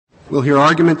We'll hear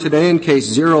argument today in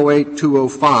Case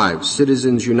 08205,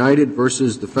 Citizens United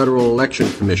versus the Federal Election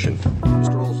Commission.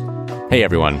 Mr. Olson. Hey,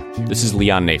 everyone. This is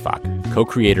Leon Neyfakh,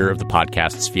 co-creator of the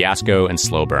podcasts Fiasco and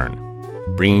Slow Burn,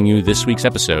 bringing you this week's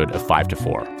episode of 5 to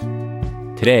 4.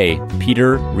 Today,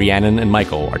 Peter, Rhiannon, and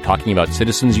Michael are talking about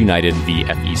Citizens United v.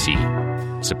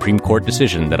 FEC, a Supreme Court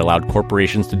decision that allowed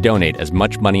corporations to donate as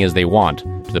much money as they want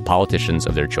to the politicians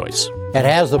of their choice. It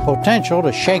has the potential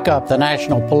to shake up the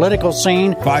national political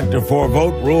scene. 5 to 4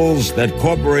 vote rules that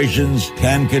corporations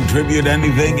can contribute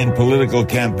anything in political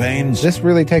campaigns. This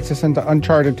really takes us into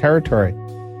uncharted territory.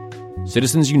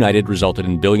 Citizens United resulted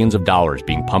in billions of dollars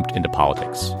being pumped into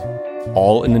politics,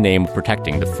 all in the name of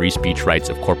protecting the free speech rights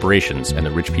of corporations and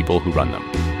the rich people who run them.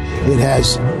 It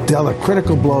has dealt a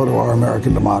critical blow to our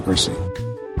American democracy.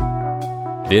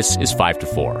 This is 5 to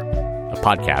 4, a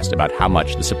podcast about how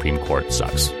much the Supreme Court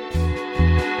sucks.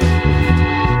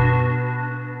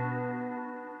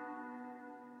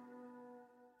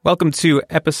 Welcome to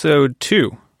episode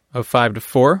 2 of 5 to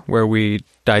 4, where we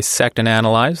dissect and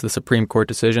analyze the Supreme Court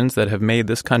decisions that have made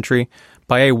this country,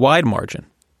 by a wide margin,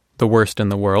 the worst in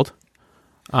the world.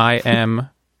 I am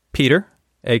Peter,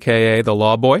 a.k.a. the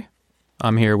Law Boy.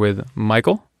 I'm here with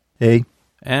Michael. Hey.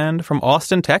 And from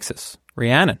Austin, Texas,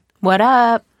 Rhiannon. What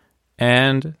up?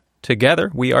 And together,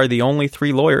 we are the only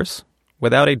 3 lawyers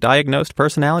without a diagnosed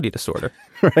personality disorder.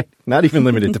 Right. Not even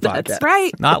limited to podcasts. That's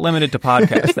right. Not limited to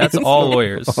podcasts. That's all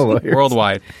lawyers,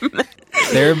 worldwide.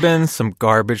 There have been some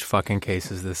garbage fucking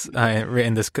cases this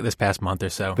past month or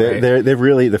so. They've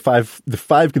really the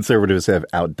five conservatives have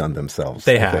outdone themselves.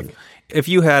 They have. If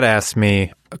you had asked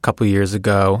me a couple years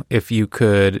ago if you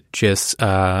could just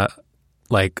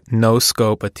no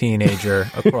scope a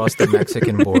teenager across the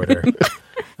Mexican border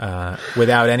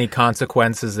without any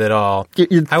consequences at all,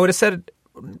 I would have said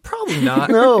probably not.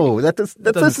 No, that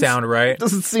doesn't sound right.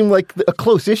 Doesn't seem like a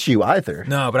close issue either.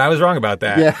 No, but I was wrong about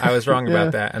that. Yeah. I was wrong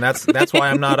about that. And that's why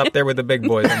I'm not up there with the big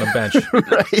boys on the bench.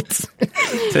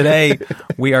 Right. Today,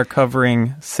 we are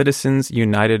covering Citizens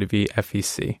United v.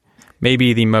 FEC,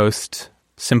 maybe the most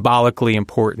symbolically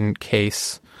important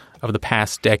case of the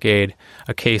past decade,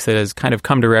 a case that has kind of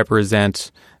come to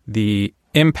represent the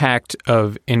impact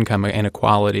of income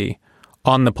inequality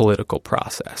on the political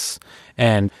process,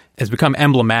 and has become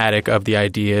emblematic of the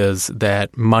ideas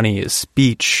that money is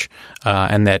speech,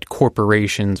 and that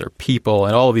corporations are people,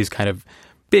 and all of these kind of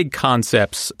big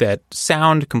concepts that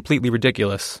sound completely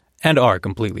ridiculous and are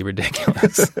completely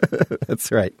ridiculous.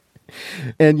 That's right.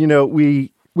 And,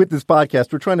 with this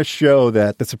podcast, we're trying to show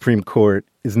that the Supreme Court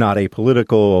is not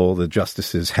apolitical. The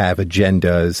justices have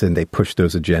agendas, and they push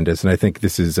those agendas. And I think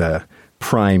this is a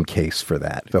prime case for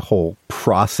that. The whole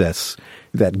process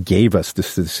that gave us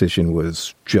this decision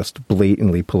was just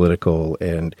blatantly political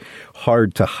and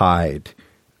hard to hide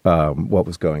what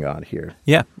was going on here.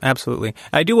 Yeah, absolutely.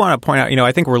 I do want to point out,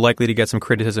 I think we're likely to get some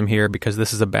criticism here because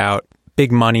this is about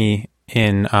big money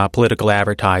in political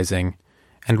advertising.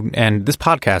 And this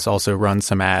podcast also runs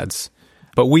some ads.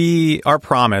 But our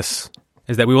promise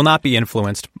is that we will not be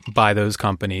influenced by those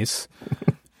companies,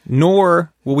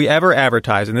 nor will we ever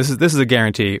advertise, and this is a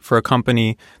guarantee, for a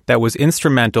company that was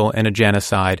instrumental in a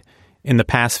genocide in the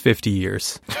past 50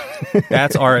 years.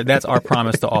 That's our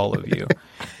promise to all of you.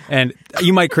 And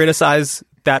you might criticize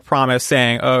that promise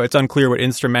saying, oh, it's unclear what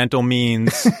instrumental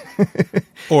means,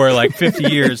 or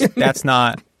 50 years, that's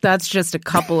not. That's just a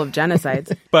couple of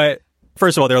genocides. But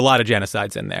first of all, there are a lot of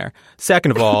genocides in there.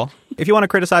 Second of all, if you want to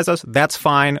criticize us, that's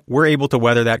fine. We're able to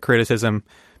weather that criticism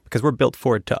because we're built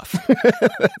for it tough.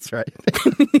 That's right.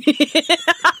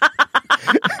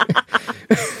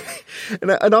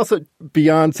 And also,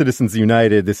 beyond Citizens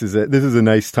United, this is a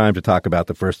nice time to talk about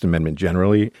the First Amendment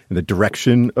generally and the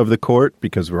direction of the court,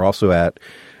 because we're also at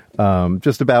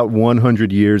just about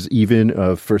 100 years even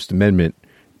of First Amendment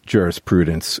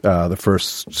jurisprudence. The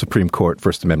first Supreme Court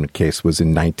First Amendment case was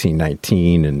in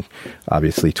 1919, and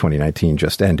obviously 2019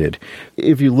 just ended.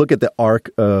 If you look at the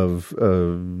arc of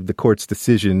the court's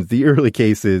decisions, the early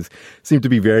cases seem to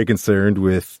be very concerned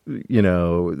with,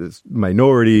 the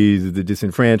minorities, the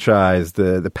disenfranchised,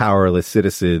 the powerless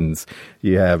citizens.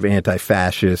 You have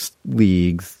anti-fascist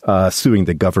leagues suing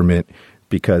the government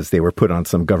because they were put on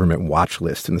some government watch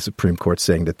list, and the Supreme Court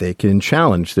saying that they can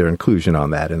challenge their inclusion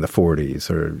on that in the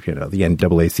 40s, or, the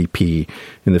NAACP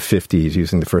in the 50s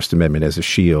using the First Amendment as a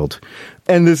shield.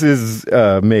 And this is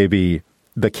maybe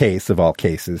the case of all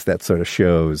cases that sort of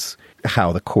shows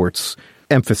how the court's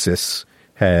emphasis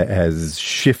has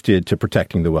shifted to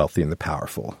protecting the wealthy and the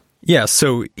powerful. Yeah,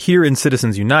 so here in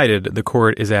Citizens United, the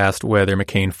court is asked whether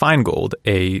McCain-Feingold,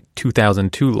 a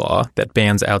 2002 law that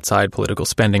bans outside political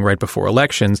spending right before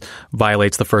elections,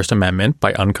 violates the First Amendment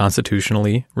by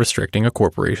unconstitutionally restricting a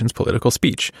corporation's political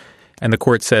speech. And the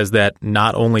court says that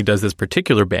not only does this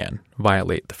particular ban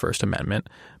violate the First Amendment,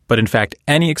 but in fact,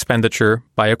 any expenditure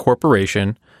by a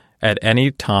corporation at any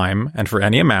time and for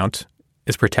any amount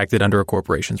is protected under a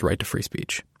corporation's right to free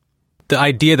speech. The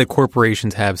idea that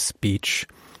corporations have speech,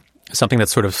 something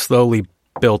that's sort of slowly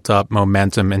built up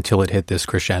momentum until it hit this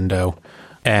crescendo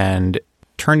and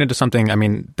turned into something,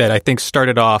 that I think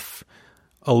started off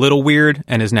a little weird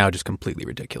and is now just completely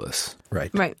ridiculous.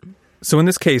 Right. So in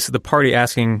this case, the party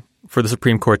asking for the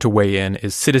Supreme Court to weigh in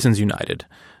is Citizens United,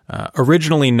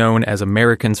 originally known as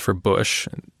Americans for Bush.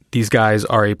 These guys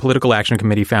are a political action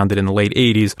committee founded in the late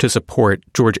 80s to support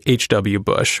George H.W.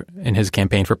 Bush in his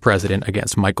campaign for president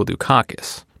against Michael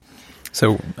Dukakis.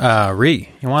 So, Ree,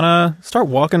 you want to start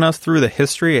walking us through the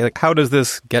history? Like, how does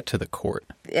this get to the court?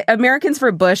 Americans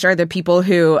for Bush are the people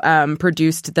who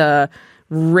produced the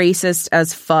racist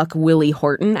as fuck Willie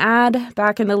Horton ad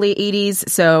back in the late 80s.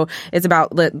 So it's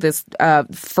about this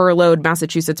furloughed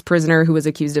Massachusetts prisoner who was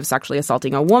accused of sexually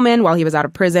assaulting a woman while he was out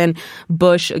of prison.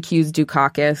 Bush accused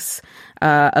Dukakis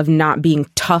of not being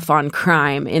tough on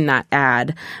crime in that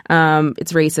ad.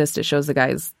 It's racist. It shows the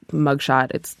guy's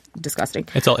mugshot. It's disgusting.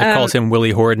 It calls him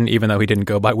Willie Horton, even though he didn't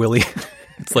go by Willie.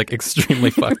 It's like extremely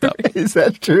fucked up. Is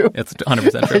that true? It's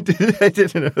 100% true. I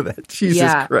didn't know that.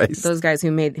 Jesus Christ. Those guys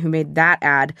who made that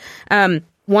ad.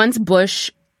 Once Bush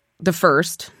the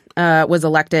first was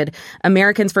elected,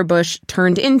 Americans for Bush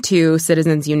turned into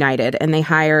Citizens United, and they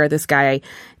hire this guy,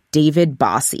 David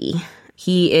Bossie.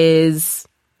 He is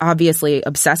obviously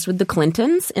obsessed with the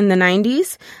Clintons in the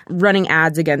 90s, running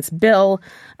ads against Bill,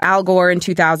 Al Gore in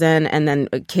 2000, and then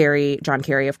John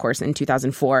Kerry, of course, in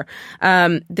 2004.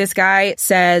 This guy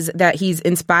says that he's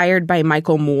inspired by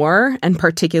Michael Moore, and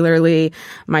particularly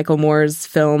Michael Moore's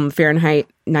film Fahrenheit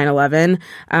 9/11,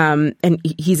 and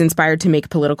he's inspired to make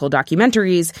political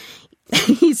documentaries.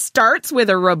 He starts with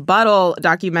a rebuttal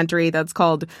documentary that's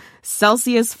called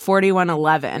Celsius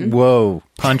 4111. Whoa.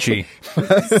 Punchy.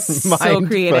 So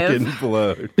creative. Fucking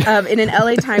blown. In an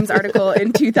LA Times article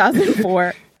in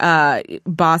 2004,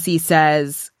 Bossie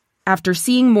says, after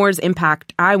seeing Moore's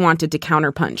impact, I wanted to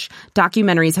counterpunch.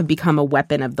 Documentaries have become a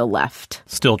weapon of the left.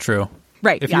 Still true.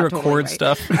 Right. If you record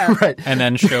stuff and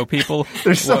then show people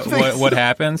what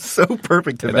happens, so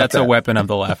perfect about that's that. a weapon of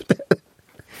the left.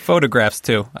 Photographs,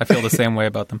 too. I feel the same way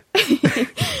about them.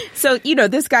 So,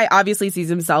 this guy obviously sees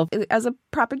himself as a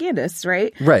propagandist,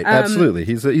 right? Right, absolutely.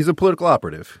 He's a political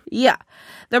operative. Yeah.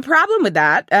 The problem with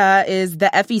that is the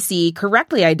FEC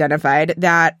correctly identified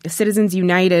that Citizens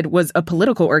United was a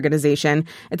political organization.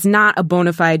 It's not a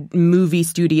bona fide movie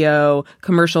studio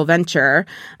commercial venture.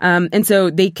 And so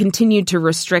they continued to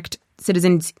restrict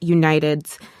Citizens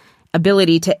United's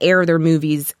ability to air their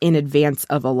movies in advance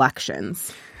of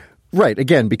elections. Right.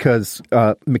 Again, because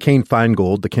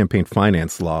McCain-Feingold, the campaign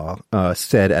finance law,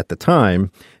 said at the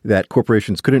time that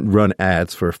corporations couldn't run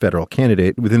ads for a federal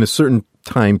candidate within a certain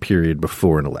time period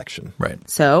before an election. Right.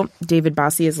 So David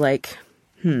Bossie is like,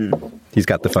 He's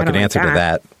got the fucking answer to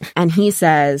that. And he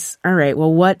says, all right,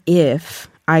 well, what if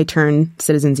I turn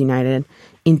Citizens United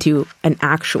into an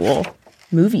actual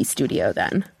movie studio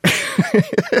then?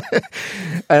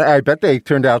 I bet they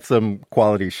turned out some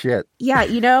quality shit. Yeah,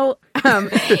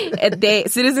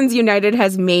 Citizens United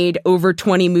has made over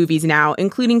 20 movies now,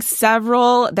 including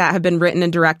several that have been written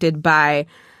and directed by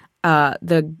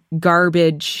the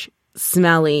garbage,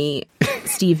 smelly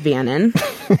Steve Bannon,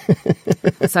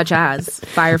 such as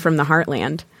Fire from the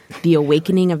Heartland, The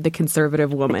Awakening of the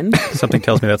Conservative Woman. Something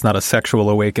tells me that's not a sexual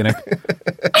awakening.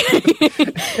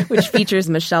 Which features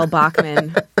Michelle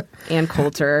Bachmann, Ann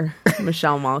Coulter,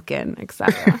 Michelle Malkin,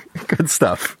 etc. Good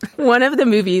stuff. One of the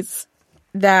movies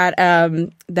that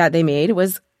they made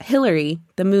was Hillary,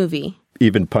 the movie.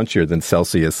 Even punchier than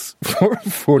Celsius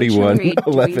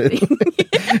 4111.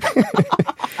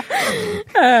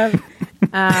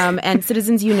 And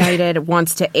Citizens United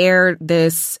wants to air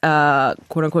this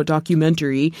quote-unquote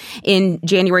documentary in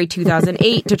January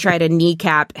 2008 to try to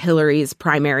kneecap Hillary's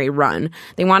primary run.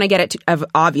 They want to get it,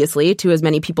 obviously, to as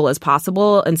many people as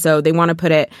possible, and so they want to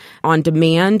put it on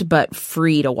demand but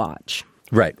free to watch.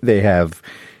 Right. They have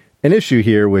an issue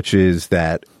here, which is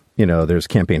that, there's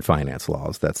campaign finance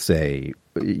laws that say,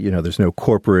 there's no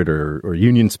corporate or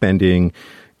union spending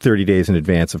 30 days in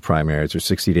advance of primaries or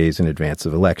 60 days in advance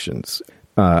of elections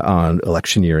on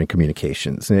electioneering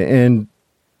communications. And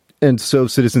so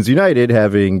Citizens United,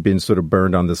 having been sort of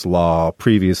burned on this law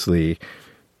previously,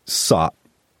 sought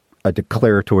a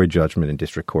declaratory judgment in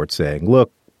district court saying,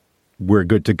 look, we're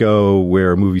good to go.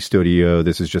 We're a movie studio.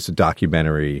 This is just a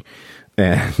documentary.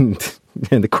 And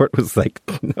the court was like,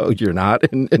 no, you're not.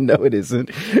 And no, it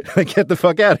isn't. Get the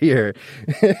fuck out of here.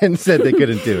 And said they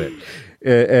couldn't do it.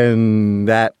 And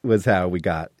that was how we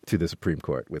got to the Supreme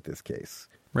Court with this case.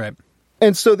 Right.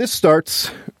 And so this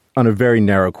starts on a very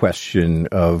narrow question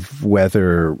of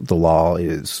whether the law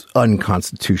is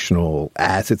unconstitutional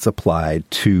as it's applied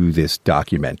to this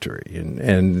documentary.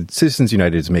 And Citizens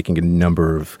United is making a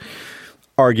number of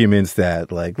arguments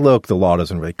that, like, look, the law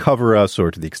doesn't really cover us, or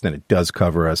to the extent it does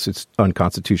cover us, it's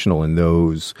unconstitutional in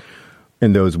those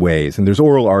ways. And there's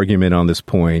oral argument on this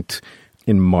point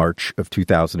in March of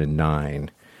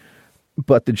 2009.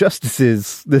 But the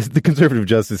justices, the conservative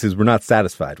justices, were not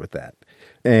satisfied with that.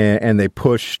 And they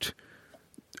pushed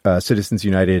Citizens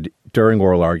United during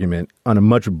oral argument on a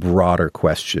much broader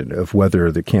question of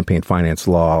whether the campaign finance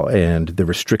law and the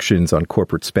restrictions on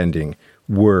corporate spending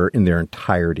were in their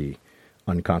entirety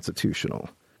unconstitutional.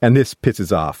 And this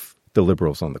pisses off the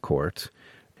liberals on the court.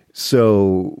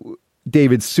 So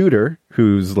David Souter,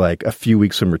 who's like a few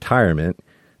weeks from retirement,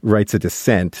 writes a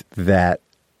dissent that,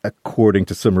 according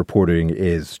to some reporting,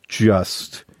 is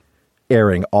just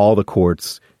airing all the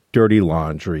court's dirty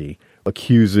laundry,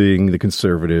 accusing the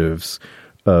conservatives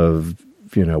of,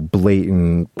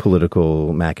 blatant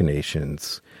political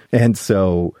machinations. And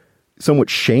so, somewhat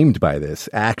shamed by this,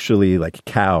 actually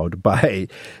cowed by,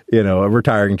 a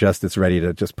retiring justice ready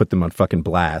to just put them on fucking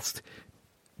blast,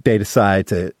 they decide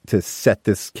to set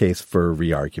this case for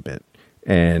re-argument.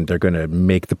 And they're going to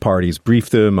make the parties brief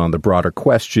them on the broader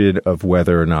question of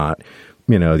whether or not,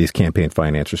 these campaign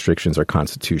finance restrictions are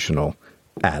constitutional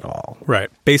at all. Right.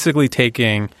 Basically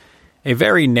taking a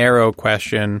very narrow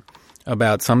question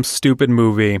about some stupid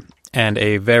movie and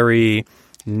a very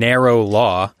narrow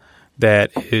law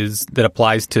that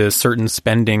applies to certain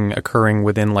spending occurring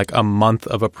within a month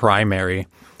of a primary,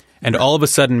 and all of a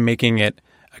sudden making it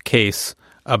a case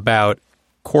about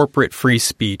corporate free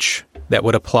speech that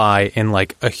would apply in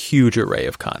a huge array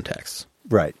of contexts.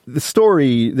 Right. The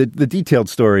story, the detailed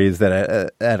story is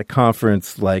that at a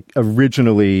conference,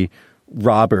 originally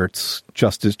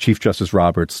Chief Justice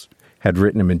Roberts had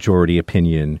written a majority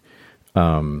opinion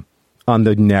on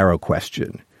the narrow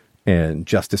question. And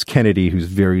Justice Kennedy, who's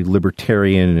very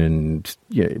libertarian and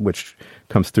which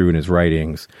comes through in his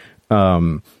writings,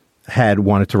 had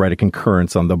wanted to write a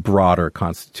concurrence on the broader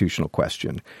constitutional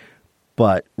question.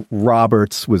 But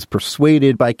Roberts was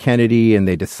persuaded by Kennedy, and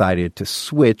they decided to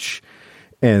switch.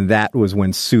 And that was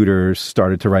when Souter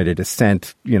started to write a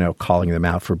dissent, calling them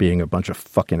out for being a bunch of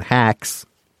fucking hacks.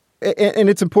 And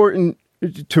it's important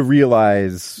to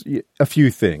realize a few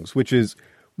things, which is,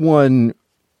 one,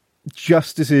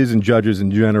 justices and judges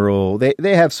in general,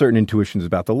 they have certain intuitions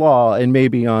about the law, and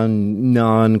maybe on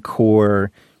non-core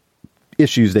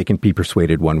issues they can be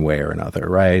persuaded one way or another,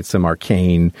 right? Some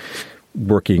arcane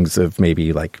workings of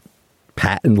maybe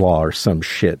patent law or some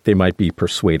shit, they might be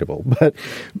persuadable.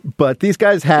 But these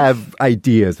guys have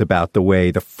ideas about the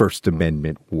way the First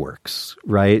Amendment works,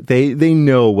 right? They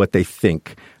know what they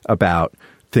think about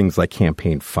things like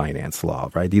campaign finance law,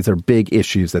 right? These are big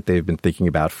issues that they've been thinking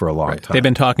about for a long time. They've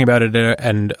been talking about it,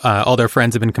 and all their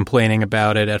friends have been complaining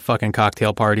about it at fucking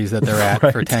cocktail parties that they're at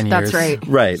for 10 years. That's right.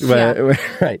 Right, Yeah.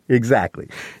 Right, exactly.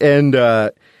 And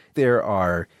there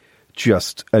are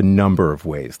just a number of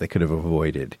ways they could have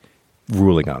avoided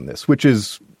ruling on this, which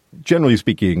is, generally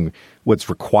speaking, what's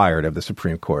required of the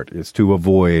Supreme Court is to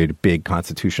avoid big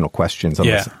constitutional questions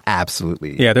unless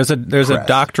absolutely. Yeah, there's a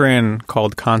doctrine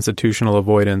called constitutional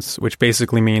avoidance, which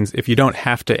basically means if you don't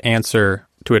have to answer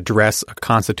to address a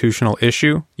constitutional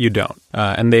issue, you don't.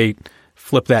 And they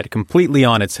flip that completely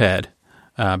on its head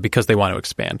because they want to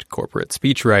expand corporate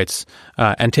speech rights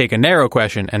and take a narrow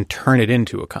question and turn it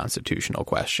into a constitutional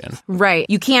question. Right.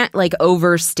 You can't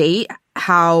overstate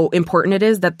how important it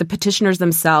is that the petitioners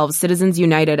themselves, Citizens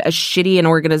United, as shitty an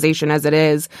organization as it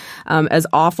is, as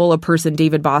awful a person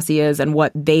David Bossie is and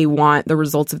what they want the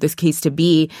results of this case to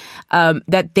be,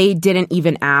 that they didn't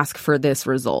even ask for this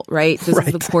result, right? This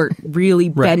is the court really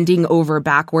bending over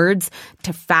backwards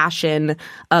to fashion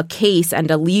a case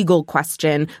and a legal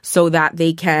question so that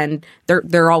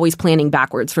they're always planning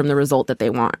backwards from the result that they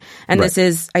want. And this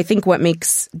is, I think, what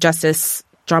makes Justice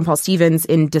John Paul Stevens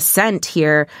in dissent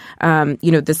here,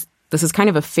 this is kind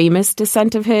of a famous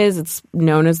dissent of his. It's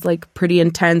known as pretty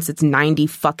intense. It's 90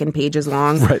 fucking pages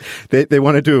long. Right. They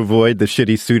wanted to avoid the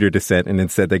shitty Souter dissent, and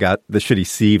instead they got the shitty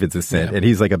Stevens dissent. Yeah. And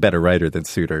he's a better writer than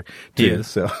Souter, too. He is.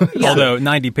 So. Although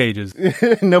 90 pages.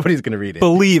 Nobody's going to read it.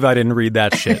 Believe I didn't read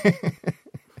that shit.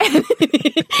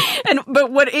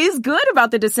 But what is good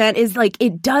about the dissent is like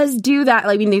it does do that.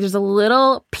 I mean, there's a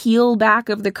little peel back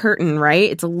of the curtain, right?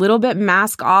 It's a little bit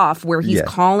mask off where he's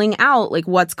calling out like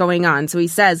what's going on. So he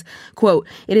says, quote,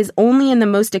 "It is only in the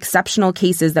most exceptional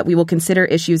cases that we will consider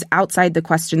issues outside the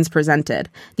questions presented.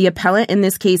 The appellant in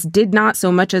this case did not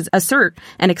so much as assert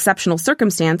an exceptional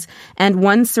circumstance, and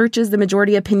one searches the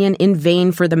majority opinion in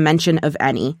vain for the mention of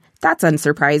any. That's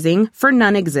unsurprising, for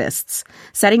none exists.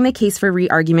 Setting the case for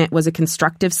re-argument was a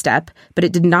constructive step, but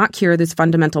it did not cure this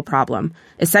fundamental problem.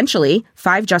 Essentially,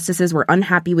 5 justices were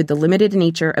unhappy with the limited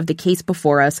nature of the case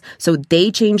before us, so they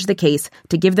changed the case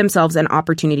to give themselves an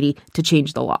opportunity to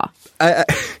change the law."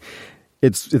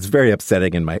 It's very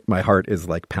upsetting, and my heart is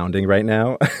like pounding right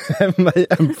now.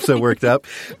 I'm so worked up.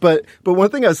 But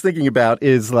one thing I was thinking about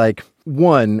is like,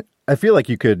 one, I feel like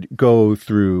you could go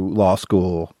through law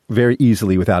school very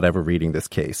easily without ever reading this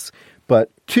case. But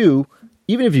 2,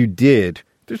 even if you did,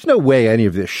 there's no way any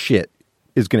of this shit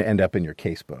is going to end up in your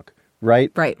casebook,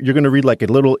 right? Right. You're going to read like a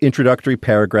little introductory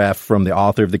paragraph from the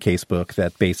author of the casebook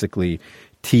that basically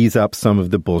tees up some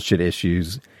of the bullshit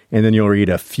issues. And then you'll read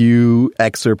a few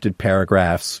excerpted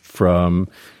paragraphs from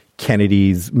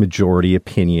Kennedy's majority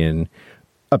opinion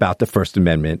about the First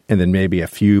Amendment, and then maybe a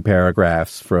few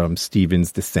paragraphs from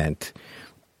Stevens' dissent.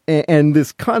 And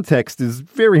this context is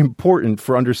very important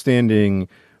for understanding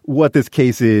what this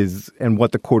case is and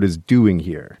what the court is doing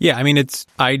here. Yeah, I mean, it's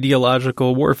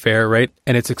ideological warfare, right?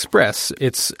 And it's express.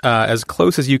 It's as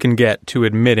close as you can get to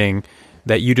admitting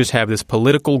that you just have this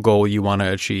political goal you want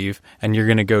to achieve, and you're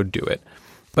going to go do it.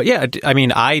 But yeah, I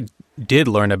mean, I did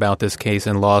learn about this case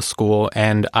in law school,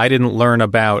 and I didn't learn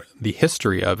about the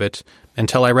history of it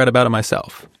until I read about it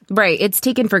myself. Right. It's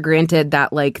taken for granted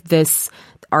that like this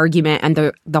argument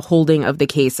and the holding of the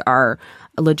case are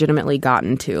legitimately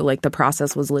gotten to. Like the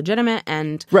process was legitimate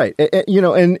and... Right.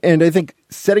 And I think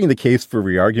setting the case for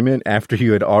re-argument after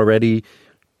you had already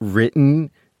written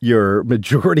your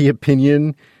majority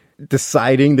opinion,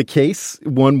 deciding the case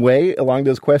one way along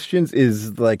those questions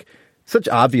is like such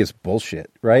obvious bullshit,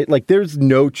 right? Like there's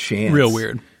no chance. Real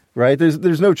weird. Right?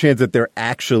 There's no chance that they're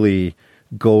actually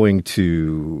going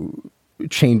to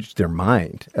change their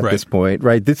mind at this point,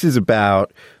 right? This is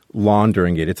about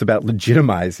laundering it. It's about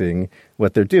legitimizing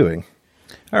what they're doing.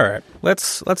 All right.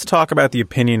 Let's talk about the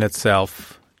opinion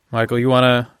itself. Michael,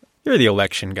 you're the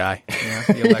election guy.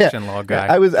 The election law guy.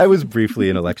 I was briefly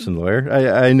an election lawyer.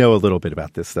 I know a little bit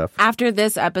about this stuff. After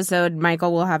this episode,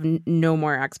 Michael will have no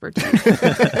more expertise.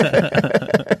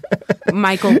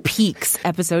 Michael Peaks,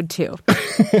 episode 2.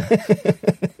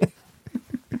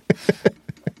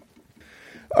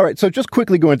 All right, so just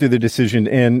quickly going through the decision,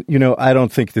 and, I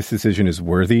don't think this decision is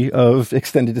worthy of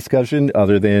extended discussion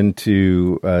other than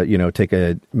to, take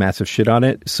a massive shit on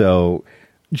it. So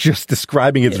just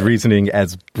describing its reasoning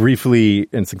as briefly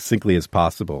and succinctly as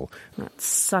possible. That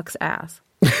sucks ass.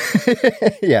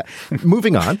 Yeah.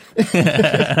 Moving on.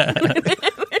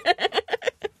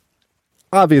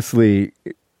 Obviously,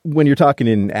 when you're talking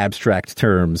in abstract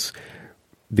terms,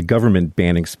 the government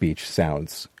banning speech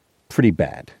sounds pretty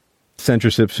bad.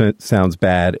 Censorship sounds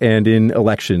bad. And in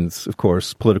elections, of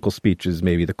course, political speech is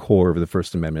maybe the core of the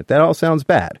First Amendment. That all sounds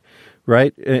bad,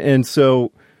 right? And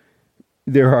so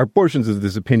there are portions of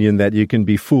this opinion that you can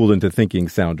be fooled into thinking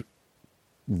sound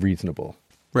reasonable.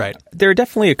 Right. There are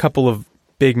definitely a couple of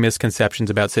big misconceptions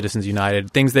about Citizens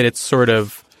United, things that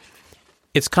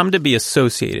it's come to be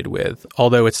associated with,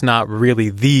 although it's not really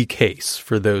the case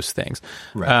for those things.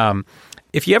 Right.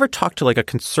 If you ever talk to like a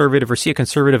conservative or see a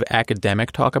conservative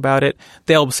academic talk about it,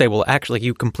 they'll say, well, actually,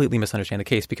 you completely misunderstand the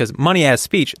case because money as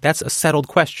speech, that's a settled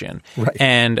question. Right.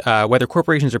 And whether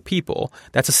corporations are people,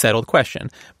 that's a settled question.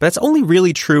 But that's only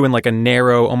really true in like a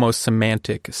narrow, almost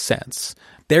semantic sense.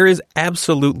 There is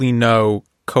absolutely no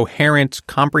coherent,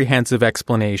 comprehensive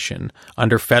explanation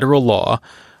under federal law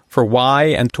for why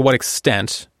and to what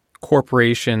extent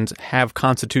corporations have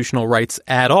constitutional rights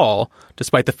at all,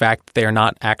 despite the fact that they are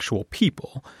not actual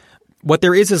people. What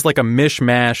there is like a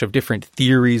mishmash of different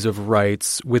theories of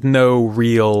rights with no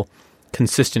real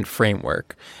consistent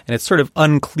framework. And it's sort of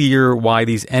unclear why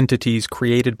these entities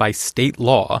created by state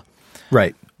law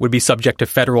would be subject to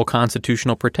federal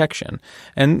constitutional protection.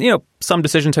 And, some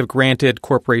decisions have granted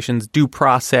corporations due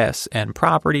process and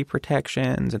property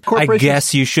protections. And I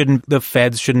guess the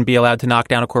feds shouldn't be allowed to knock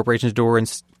down a corporation's door and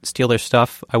steal their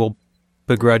stuff. I will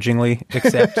begrudgingly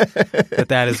accept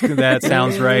that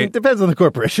sounds right. Depends on the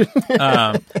corporation.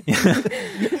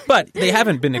 But they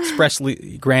haven't been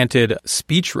expressly granted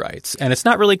speech rights, and it's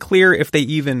not really clear if they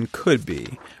even could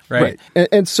be. Right.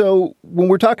 And so when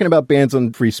we're talking about bans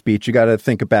on free speech, you got to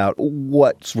think about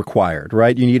what's required,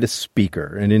 right? You need a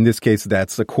speaker. And in this case,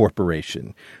 that's a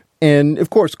corporation. And of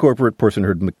course, corporate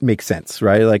personhood makes sense,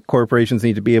 right? Like corporations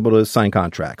need to be able to sign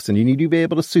contracts and you need to be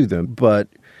able to sue them. But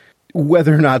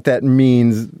whether or not that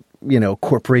means,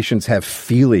 corporations have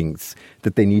feelings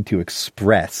that they need to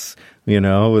express,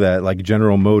 that like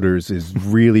General Motors is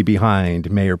really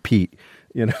behind Mayor Pete.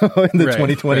 In the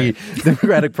 2020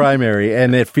 Democratic primary,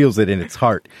 and it feels it in its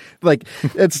heart. Like,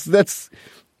 that's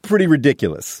pretty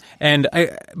ridiculous. And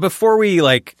before we,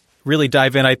 really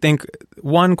dive in, I think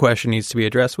one question needs to be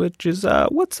addressed, which is,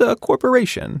 what's a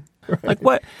corporation? Right.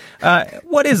 Like,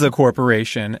 what is a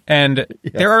corporation? And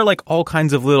there are, all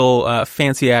kinds of little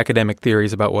fancy academic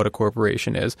theories about what a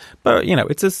corporation is. But,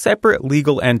 it's a separate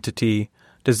legal entity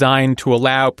designed to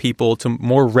allow people to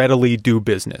more readily do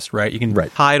business, right? You can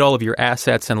hide all of your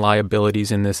assets and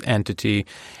liabilities in this entity,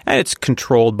 and it's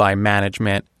controlled by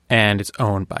management, and it's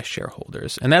owned by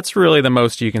shareholders. And that's really the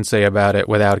most you can say about it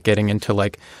without getting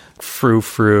into,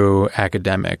 frou-frou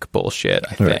academic bullshit,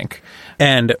 I think.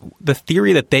 And the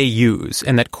theory that they use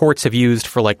and that courts have used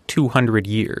for, 200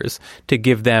 years to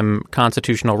give them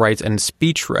constitutional rights and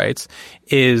speech rights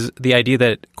is the idea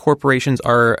that corporations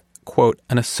are, quote,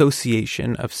 an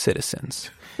association of citizens.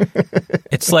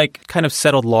 It's kind of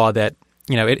settled law that,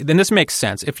 and this makes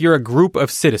sense. If you're a group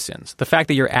of citizens, the fact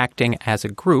that you're acting as a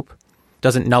group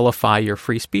doesn't nullify your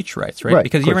free speech rights, right?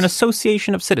 Because you're an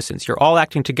association of citizens. You're all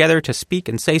acting together to speak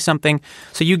and say something,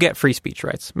 so you get free speech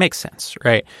rights. Makes sense,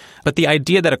 right? But the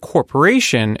idea that a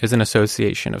corporation is an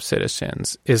association of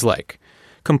citizens is,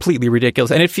 completely ridiculous.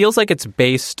 And it feels like it's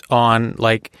based on,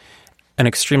 an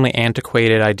extremely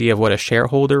antiquated idea of what a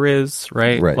shareholder is,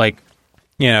 right?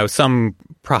 Some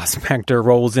prospector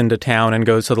rolls into town and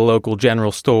goes to the local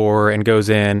general store and goes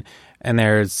in and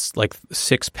there's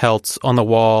 6 pelts on the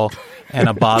wall and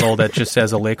a bottle that just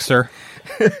says elixir.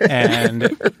 And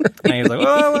he's like,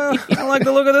 oh, well, I like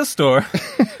the look of this store.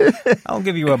 I'll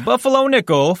give you a buffalo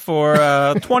nickel for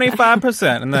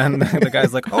 25%. And then the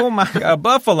guy's like, oh my God, a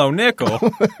buffalo nickel.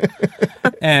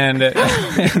 And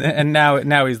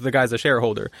now he's the guy's a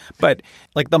shareholder. But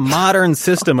the modern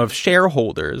system of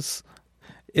shareholders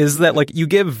is that you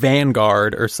give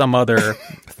Vanguard or some other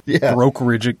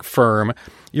brokerage firm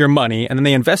your money, and then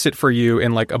they invest it for you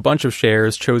in a bunch of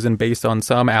shares chosen based on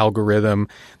some algorithm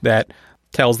that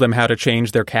tells them how to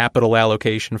change their capital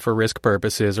allocation for risk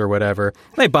purposes or whatever.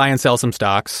 They buy and sell some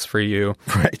stocks for you.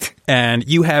 Right. And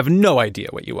you have no idea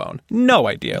what you own. No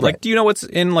idea. Right. Do you know what's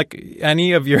in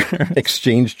any of your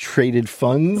exchange traded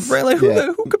funds? Right.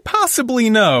 Who could possibly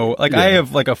know? I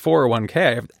have a 401k.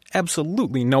 I have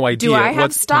absolutely no idea. Do I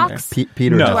have stocks?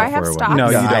 Peter, no. Do I have stocks? No,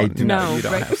 you don't. I do no, you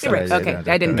don't right. have stocks. Okay,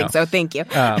 I didn't think so. Thank you.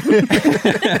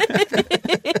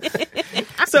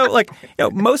 So,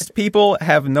 most people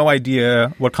have no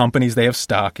idea what companies they have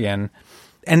stock in,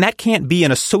 and that can't be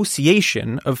an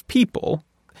association of people.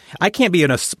 I can't be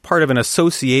part of an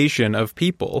association of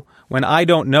people when I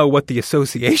don't know what the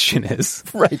association is.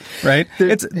 Right?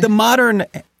 It's the modern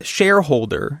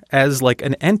shareholder as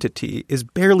an entity is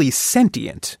barely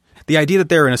sentient. The idea that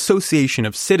they're an association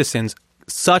of citizens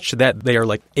such that they are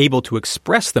able to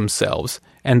express themselves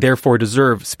and therefore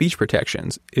deserve speech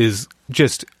protections is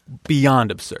just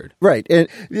beyond absurd. Right. And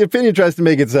the opinion tries to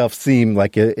make itself seem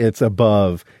like it's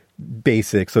above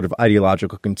basic sort of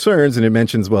ideological concerns. And it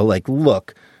mentions,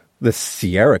 look, the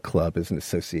Sierra Club is an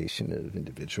association of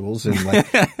individuals and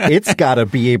it's got to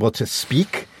be able to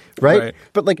speak. Right?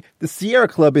 But the Sierra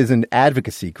Club is an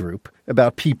advocacy group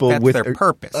about people That's with their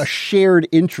purpose. A shared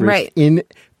interest in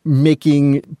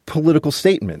making political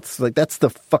statements. That's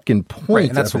the fucking point. Right,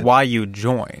 and that's why you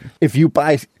join. If you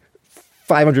buy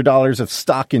 $500 of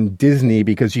stock in Disney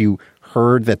because you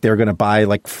heard that they're going to buy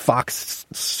Fox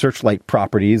Searchlight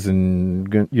properties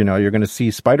and you're going to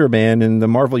see Spider-Man in the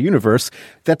Marvel universe,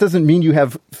 that doesn't mean you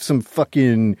have some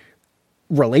fucking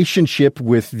relationship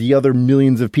with the other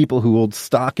millions of people who hold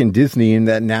stock in Disney and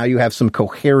that now you have some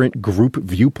coherent group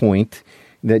viewpoint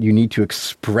that you need to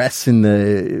express in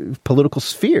the political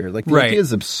sphere. The idea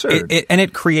is absurd. And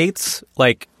it creates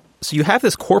so you have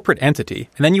this corporate entity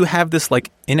and then you have this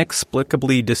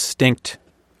inexplicably distinct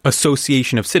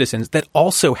association of citizens that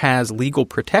also has legal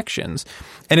protections.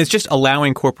 And it's just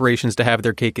allowing corporations to have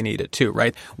their cake and eat it too,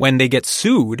 right? When they get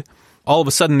sued, all of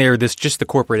a sudden they're just the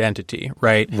corporate entity,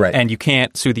 right? Right. And you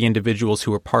can't sue the individuals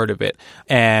who are part of it.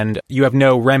 And you have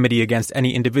no remedy against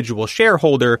any individual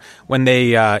shareholder when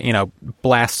they,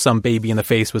 blast some baby in the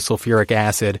face with sulfuric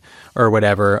acid or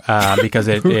whatever, because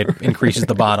it increases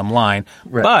the bottom line.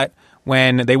 Right. But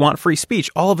when they want free speech,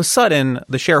 all of a sudden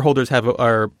the shareholders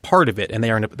are part of it, and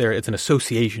it's an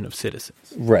association of citizens.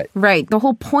 Right. Right. The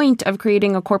whole point of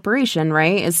creating a corporation,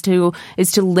 right, is to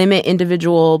limit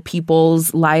individual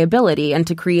people's liability and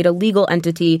to create a legal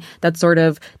entity that sort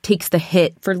of takes the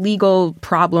hit for legal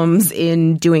problems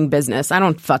in doing business. I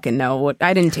don't fucking know.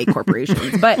 I didn't take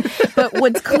corporations, but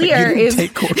what's clear is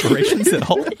take corporations at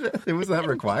all. Was that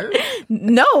required?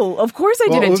 No, of course I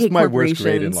didn't take corporations. It was my worst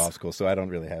grade in law school, so I don't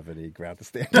really have any ground to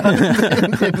stand on.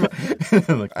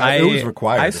 It was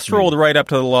required. I strolled right up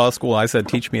to the law school. I said,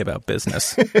 teach me about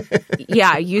business.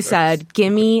 Yeah, you said,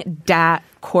 give me that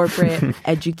corporate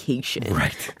education.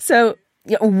 Right. So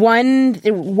one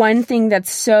thing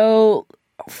that's so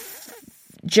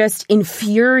just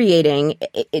infuriating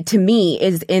to me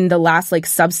is in the last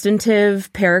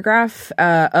substantive paragraph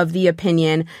of the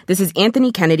opinion. This is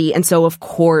Anthony Kennedy, and so of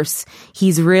course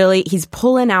he's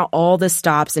pulling out all the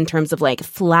stops in terms of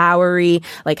flowery,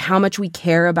 how much we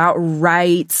care about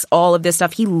rights, all of this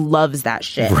stuff. He loves that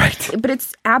shit. Right. But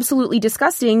it's absolutely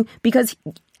disgusting because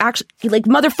actually,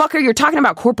 motherfucker, you're talking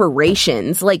about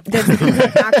corporations. These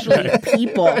are actually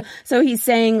people. So he's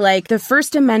saying, the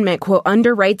First Amendment, quote,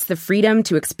 underwrites the freedom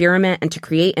to experiment and to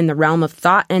create in the realm of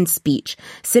thought and speech.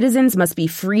 Citizens must be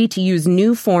free to use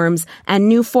new forms and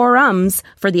new forums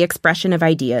for the expression of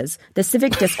ideas. The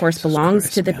civic discourse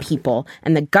belongs to the people,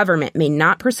 and the government may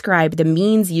not prescribe the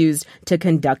means used to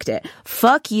conduct it.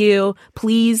 Fuck you.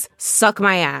 Please suck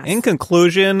my ass. In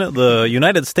conclusion, the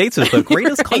United States is the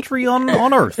greatest country on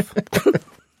Earth.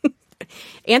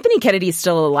 Anthony Kennedy's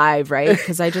still alive, right?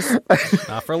 Because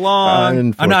not for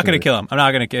long. I'm not going to kill him. I'm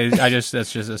not going to.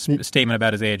 That's just a statement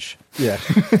about his age. Yeah.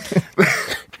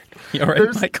 You all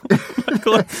right, Michael?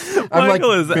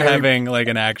 Michael is having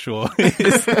an actual,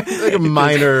 a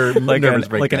minor nervous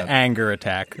breakdown, an anger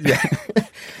attack. Yeah.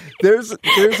 There's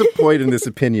a point in this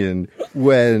opinion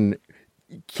when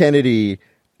Kennedy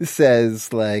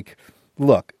says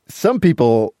look, some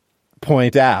people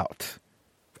point out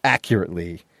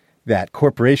accurately that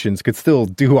corporations could still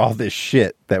do all this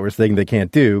shit that we're saying they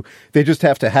can't do. They just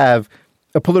have to have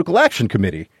a political action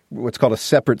committee, what's called a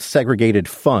separate segregated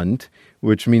fund,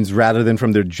 which means rather than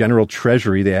from their general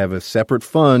treasury, they have a separate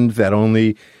fund that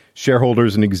only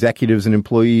shareholders and executives and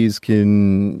employees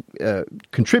can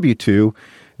contribute to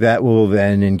that will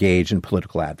then engage in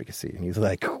political advocacy. And he's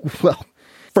like, well,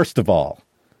 first of all,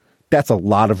 that's a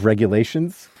lot of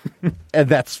regulations, and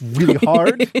that's really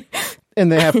hard.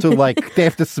 And they have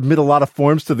to submit a lot of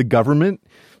forms to the government.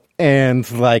 And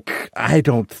I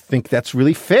don't think that's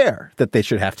really fair that they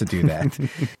should have to do that.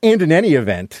 And in any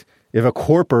event, if a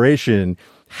corporation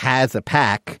has a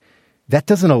PAC, that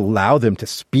doesn't allow them to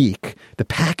speak. The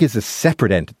PAC is a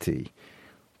separate entity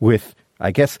with,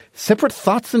 I guess, separate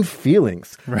thoughts and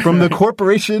feelings from the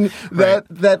corporation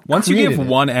that once you give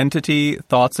one entity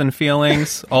thoughts and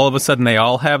feelings, all of a sudden they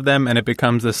all have them, and it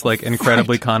becomes this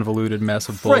incredibly convoluted mess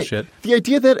of bullshit. Right. The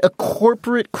idea that a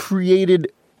corporate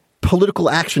created political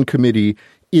action committee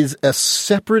is a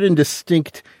separate and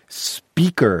distinct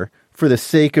speaker for the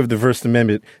sake of the First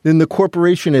Amendment, then the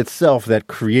corporation itself that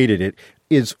created it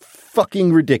is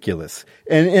fucking ridiculous.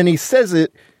 And he says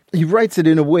it, he writes it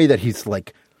in a way that he's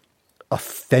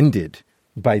offended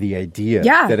by the idea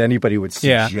that anybody would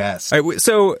suggest. Yeah. Right,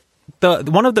 so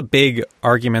one of the big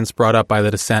arguments brought up by the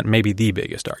dissent, maybe the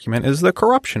biggest argument, is the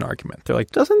corruption argument. They're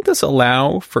doesn't this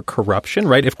allow for corruption,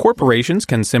 right? If corporations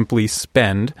can simply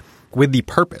spend with the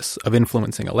purpose of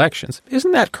influencing elections,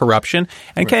 isn't that corruption?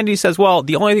 And Kennedy says, well,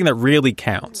 the only thing that really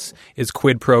counts is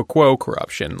quid pro quo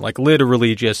corruption,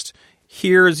 literally just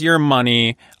here's your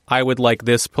money, I would like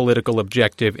this political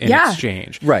objective in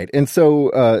exchange. Right. And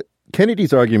so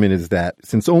Kennedy's argument is that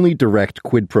since only direct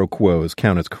quid pro quos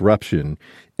count as corruption,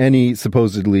 any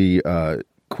supposedly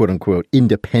quote-unquote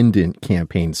independent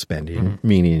campaign spending,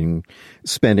 meaning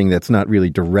spending that's not really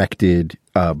directed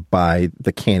by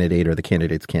the candidate or the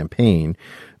candidate's campaign,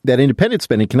 that independent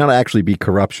spending cannot actually be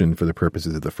corruption for the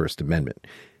purposes of the First Amendment.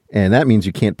 And that means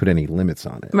you can't put any limits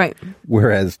on it. Right.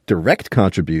 Whereas direct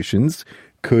contributions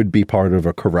could be part of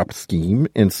a corrupt scheme,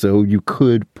 and so you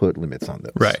could put limits on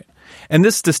those. Right. And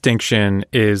this distinction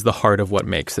is the heart of what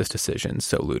makes this decision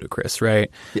so ludicrous, right?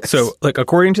 Yes. So,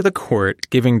 according to the court,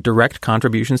 giving direct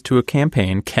contributions to a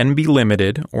campaign can be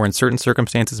limited or in certain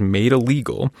circumstances made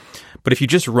illegal. But if you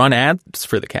just run ads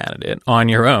for the candidate on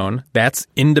your own, that's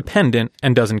independent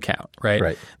and doesn't count, right?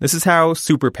 Right. This is how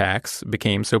super PACs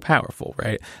became so powerful,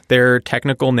 right? Their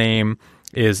technical name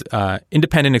is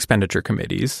independent expenditure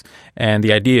committees. And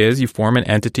the idea is you form an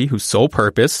entity whose sole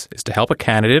purpose is to help a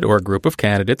candidate or a group of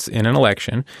candidates in an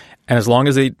election. And as long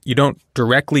as you don't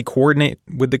directly coordinate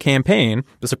with the campaign,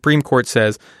 the Supreme Court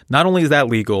says not only is that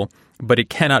legal, but it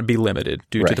cannot be limited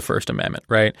due to the First Amendment,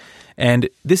 right? And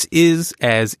this is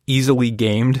as easily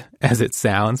gamed as it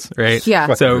sounds, right?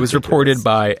 Yeah. So it was reported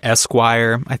by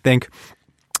Esquire, I think,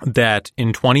 that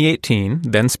in 2018,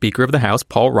 then Speaker of the House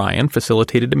Paul Ryan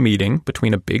facilitated a meeting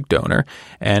between a big donor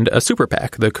and a super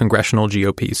PAC, the Congressional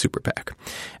GOP super PAC.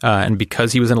 And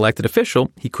because he was an elected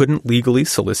official, he couldn't legally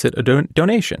solicit a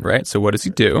donation, right? So what does he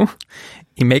do?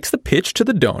 He makes the pitch to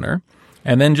the donor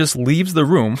and then just leaves the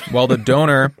room while the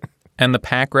donor and the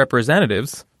PAC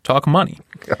representatives talk money.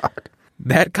 God.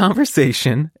 That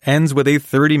conversation ends with a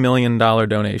 $30 million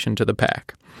donation to the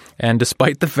PAC. And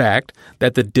despite the fact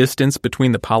that the distance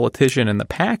between the politician and the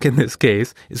PAC in this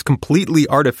case is completely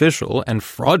artificial and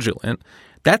fraudulent,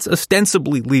 that's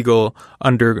ostensibly legal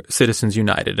under Citizens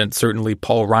United. And certainly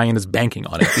Paul Ryan is banking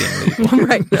on it being legal.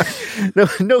 Right.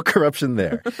 No corruption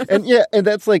there. And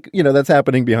that's that's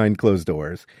happening behind closed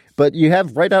doors. But you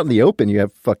have right out in the open, you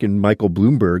have fucking Michael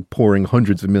Bloomberg pouring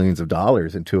hundreds of millions of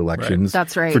dollars into elections.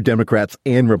 That's right. For Democrats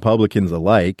and Republicans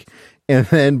alike. And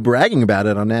then bragging about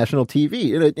it on national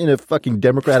TV in a fucking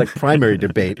Democratic primary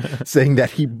debate, saying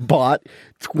that he bought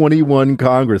 21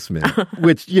 congressmen,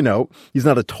 which, he's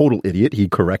not a total idiot. He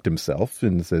correct himself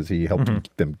and says he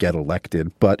helped them get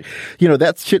elected. But,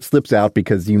 that shit slips out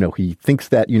because, he thinks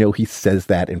that, he says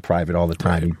that in private all the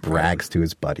time. He brags to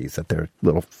his buddies at their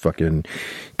little fucking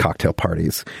cocktail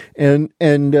parties. And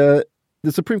the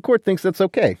Supreme Court thinks that's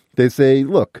okay. They say,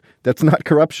 look, that's not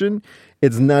corruption.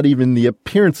 It's not even the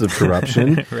appearance of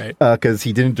corruption, right? Because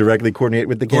he didn't directly coordinate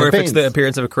with the campaign. Or if it's the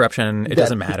appearance of corruption, it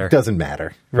doesn't matter. It doesn't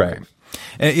matter, right?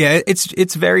 Yeah,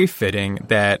 it's very fitting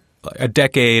that a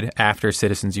decade after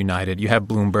Citizens United, you have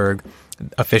Bloomberg,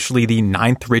 officially the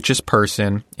 9th richest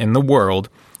person in the world,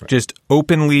 just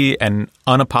openly and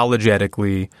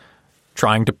unapologetically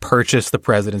trying to purchase the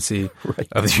presidency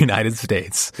of the United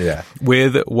States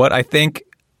with what I think,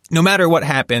 no matter what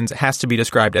happens, has to be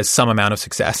described as some amount of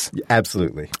success.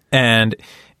 Absolutely. And,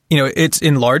 it's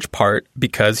in large part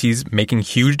because he's making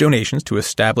huge donations to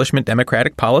establishment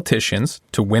Democratic politicians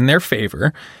to win their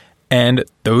favor. And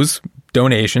those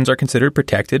donations are considered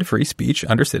protected free speech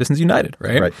under Citizens United,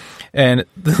 right? And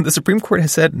the Supreme Court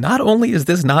has said not only is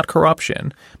this not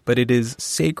corruption, but it is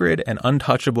sacred and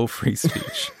untouchable free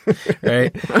speech,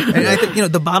 right? And I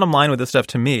think, the bottom line with this stuff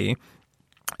to me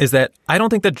is that I don't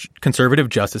think that conservative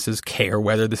justices care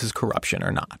whether this is corruption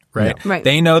or not, right? No. Right.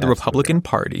 They know the Republican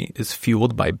Party is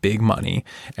fueled by big money,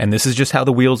 and this is just how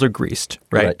the wheels are greased,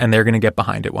 right? And they're going to get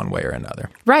behind it one way or another.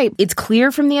 Right. It's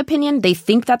clear from the opinion. They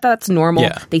think that that's normal.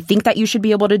 Yeah. They think that you should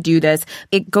be able to do this.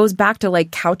 It goes back to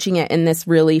couching it in this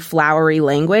really flowery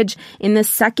language. In the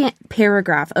second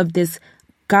paragraph of this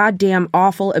goddamn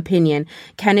awful opinion,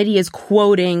 Kennedy is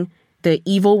quoting the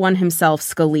evil one himself,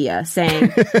 Scalia,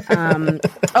 saying,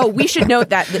 we should note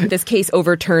that this case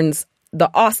overturns the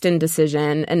Austin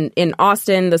decision. And in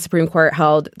Austin, the Supreme Court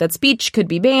held that speech could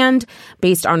be banned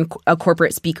based on a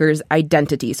corporate speaker's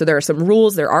identity. So there are some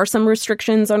rules, there are some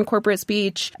restrictions on corporate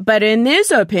speech. But in this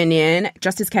opinion,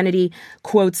 Justice Kennedy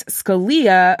quotes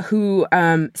Scalia, who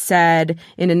said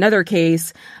in another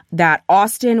case that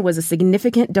Austin was a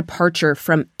significant departure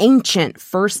from ancient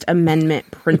First Amendment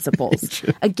principles.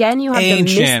 Again, you have the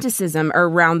mysticism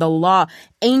around the law.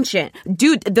 Ancient.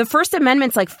 Dude, the First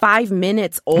Amendment's 5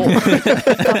 minutes old. What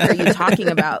the fuck are you talking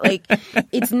about?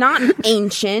 It's not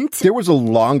ancient. There was a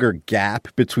longer gap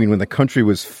between when the country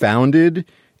was founded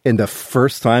and the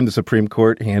first time the Supreme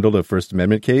Court handled a First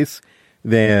Amendment case.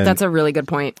 That's a really good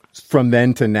point. From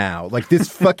then to now. This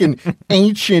fucking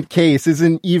ancient case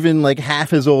isn't even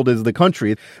half as old as the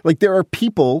country. There are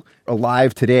people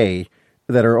alive today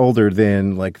that are older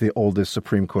than the oldest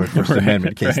Supreme Court First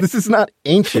Amendment case. This is not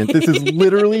ancient. This is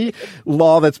literally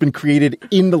law that's been created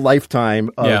in the lifetime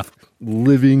of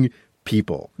living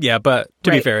people. Yeah, but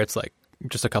to be fair, it's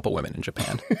just a couple women in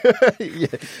Japan.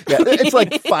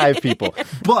 It's 5 people.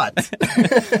 But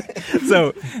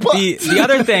the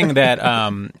other thing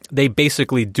that they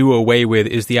basically do away with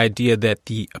is the idea that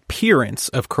the appearance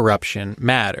of corruption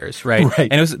matters, right?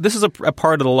 And this is a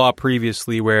part of the law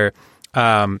previously where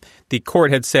the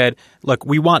court had said, look,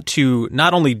 we want to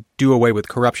not only do away with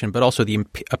corruption, but also the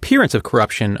appearance of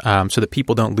corruption so that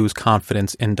people don't lose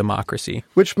confidence in democracy.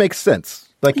 Which makes sense.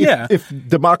 Like, if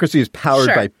democracy is powered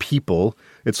by people,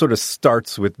 it sort of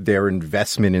starts with their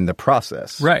investment in the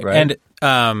process. Right. And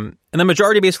the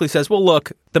majority basically says, well,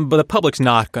 look, the public's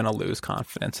not going to lose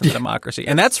confidence in the democracy.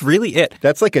 And that's really it.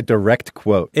 That's like a direct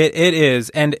quote. It is.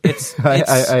 And it's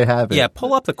I have it. Yeah,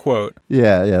 pull up the quote.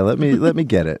 Yeah. Let me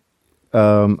get it.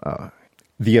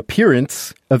 The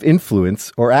appearance of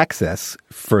influence or access,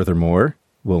 furthermore,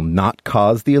 will not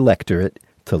cause the electorate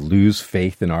to lose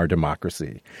faith in our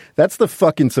democracy. That's the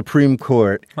fucking Supreme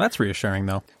Court. Well, that's reassuring,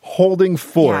 though. Holding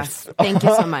forth. Yes, thank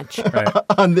you so much.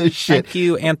 On this shit. Thank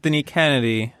you, Anthony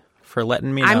Kennedy, for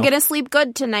letting me know. I'm going to sleep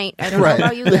good tonight. I don't know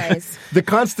about you guys. The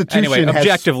Constitution has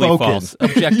objectively spoken. False.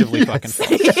 Objectively fucking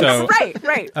false. So,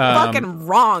 right. Fucking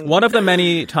wrong. One of the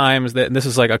many times that this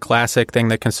is like a classic thing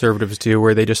that conservatives do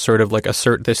where they just sort of like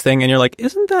assert this thing and you're like,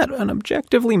 isn't that an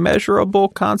objectively measurable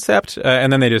concept?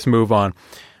 And then they just move on.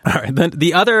 All right. Then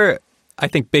the other, I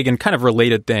think, big and kind of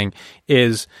related thing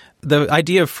is the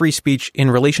idea of free speech in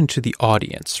relation to the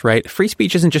audience, right? Free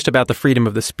speech isn't just about the freedom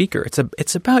of the speaker.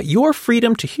 It's about your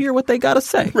freedom to hear what they got to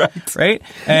say, right?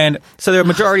 And so the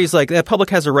majority is like, the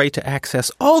public has a right to access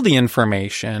all the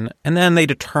information, and then they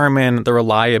determine the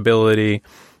reliability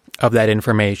of that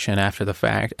information after the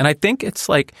fact. And I think it's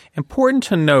like important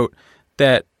to note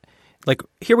that like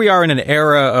here we are in an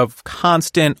era of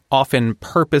constant, often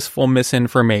purposeful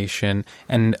misinformation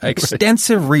and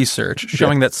extensive research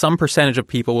showing that some percentage of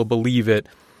people will believe it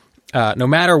no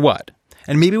matter what.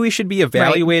 And maybe we should be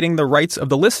evaluating the rights of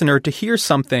the listener to hear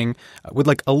something with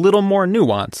like a little more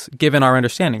nuance given our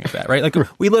understanding of that, right? Like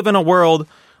we live in a world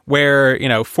where,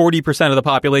 40% of the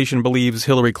population believes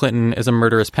Hillary Clinton is a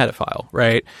murderous pedophile,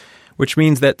 right? Which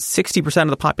means that 60% of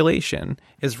the population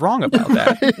is wrong about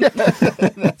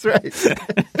that. That's right.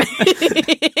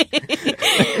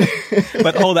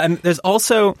 But hold on. There's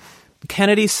also,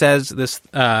 Kennedy says this,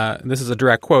 this is a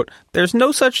direct quote, there's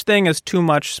no such thing as too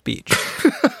much speech.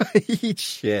 Eat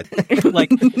shit.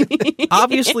 Like,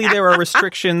 obviously there are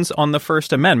restrictions on the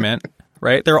First Amendment.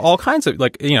 Right? There are all kinds of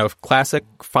classic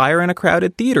fire in a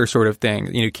crowded theater sort of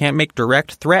thing. You can't make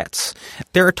direct threats.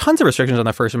 There are tons of restrictions on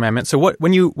the First Amendment. So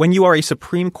when you are a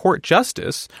Supreme Court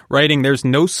justice writing there's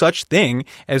no such thing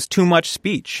as too much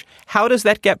speech, how does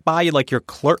that get by like your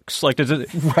clerks? Like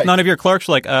none of your clerks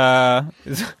are like,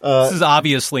 this is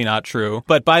obviously not true.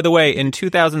 But by the way, in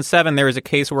 2007 there was a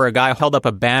case where a guy held up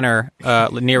a banner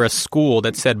near a school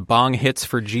that said "Bong hits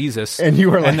for Jesus," and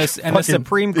you were like, and the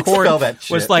Supreme Court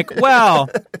was like, well.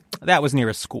 That was near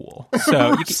a school.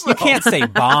 So you can't say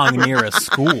bong near a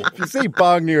school. If you say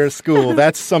bong near a school,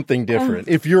 that's something different.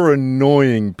 If you're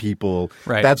annoying people,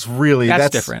 that's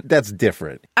different. That's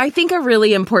different. I think a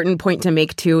really important point to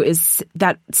make, too, is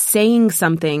that saying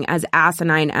something as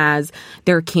asinine as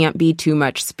there can't be too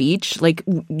much speech, like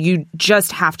you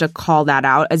just have to call that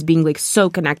out as being like so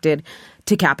connected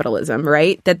to capitalism,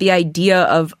 right? That the idea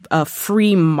of a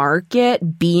free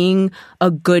market being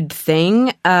a good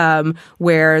thing,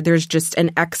 where there's just an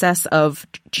excess of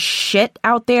shit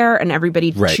out there and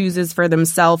everybody chooses for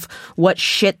themselves what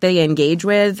shit they engage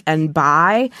with and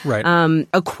buy. Right.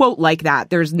 A quote like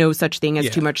that, there's no such thing as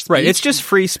too much speech. Right. It's just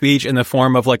free speech in the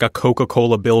form of like a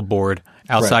Coca-Cola billboard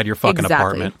outside your fucking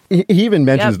apartment. He even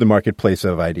mentions the marketplace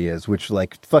of ideas, which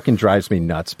like fucking drives me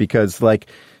nuts because like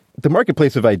the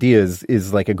marketplace of ideas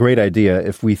is like a great idea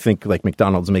if we think like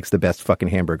McDonald's makes the best fucking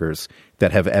hamburgers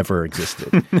that have ever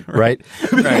existed, right?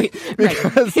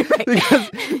 Because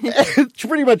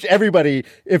pretty much everybody,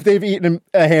 if they've eaten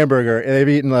a hamburger and they've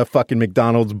eaten a fucking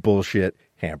McDonald's bullshit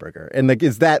hamburger. And like,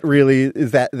 is that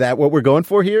what we're going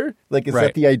for here? Like, is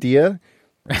that the idea?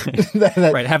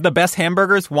 Right. Have the best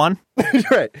hamburgers won?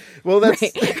 Right. Well, that's...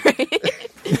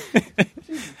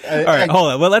 All right,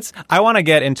 hold on. Well, I want to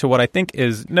get into what I think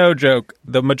is, no joke,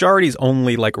 the majority's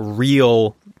only like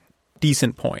real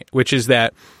decent point, which is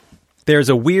that there's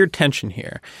a weird tension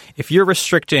here. If you're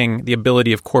restricting the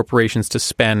ability of corporations to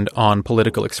spend on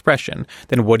political expression,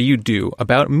 then what do you do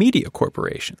about media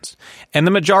corporations? And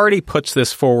the majority puts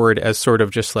this forward as sort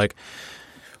of just like,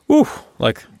 ooh,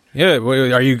 like, yeah,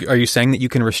 are you saying that you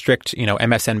can restrict,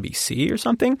 MSNBC or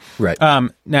something? Right.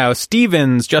 Now,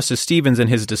 Justice Stevens in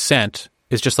his dissent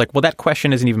is just like, well, that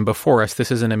question isn't even before us.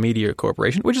 This isn't a media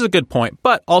corporation, which is a good point.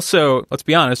 But also, let's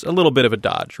be honest, a little bit of a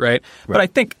dodge, right? But I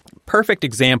think perfect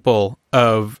example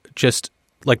of just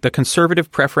like the conservative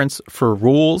preference for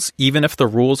rules, even if the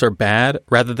rules are bad,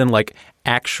 rather than like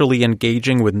actually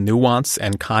engaging with nuance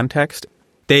and context.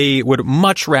 they would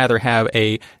much rather have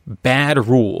a bad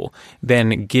rule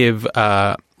than give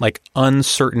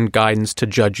uncertain guidance to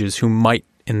judges who might,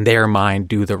 in their mind,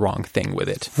 do the wrong thing with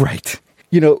it. Right.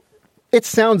 It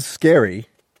sounds scary,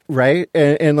 right?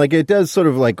 And it does sort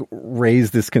of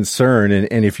raise this concern.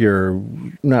 And if you're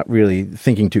not really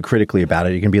thinking too critically about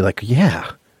it, you can be like,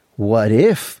 yeah, what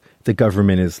if the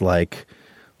government is like,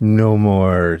 no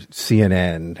more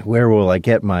CNN. Where will I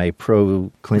get my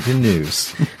pro-Clinton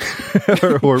news?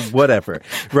 or whatever,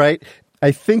 right?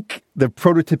 I think the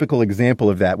prototypical example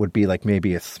of that would be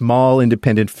maybe a small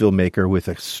independent filmmaker with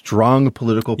a strong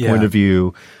political point of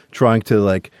view trying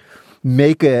to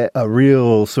make a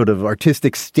real sort of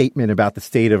artistic statement about the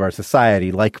state of our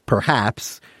society, like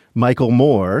perhaps Michael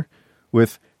Moore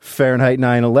with Fahrenheit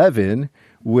 9/11,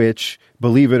 which,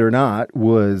 believe it or not,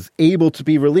 was able to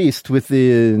be released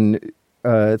within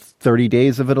 30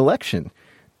 days of an election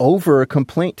over a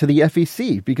complaint to the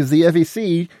FEC, because the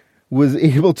FEC was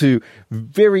able to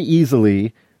very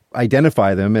easily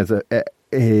identify them as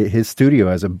his studio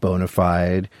as a bona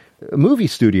fide movie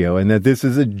studio, and that this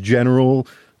is a general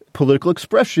political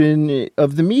expression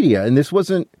of the media, and this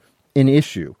wasn't an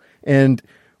issue. And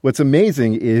what's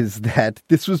amazing is that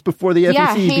this was before the FEC.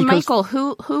 Yeah, hey Michael,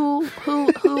 who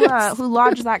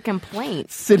lodged that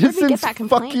complaint? Citizens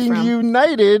fucking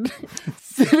United.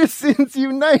 Citizens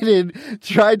United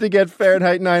tried to get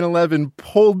Fahrenheit 9/11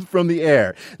 pulled from the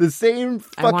air. The same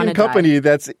fucking company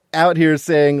that's out here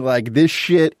saying this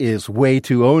shit is way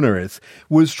too onerous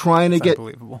was trying to get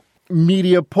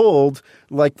media pulled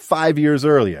 5 years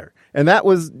earlier. And it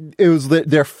was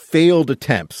their failed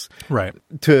attempts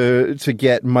to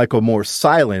get Michael Moore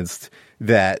silenced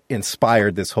that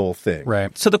inspired this whole thing.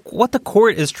 Right. So what the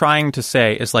court is trying to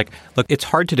say is look, it's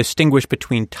hard to distinguish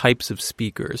between types of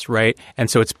speakers, right? And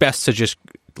so it's best to just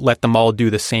let them all do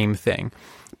the same thing.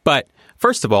 But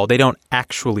first of all, they don't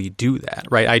actually do that,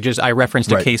 right? I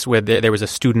referenced a case where there was a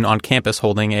student on campus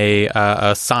holding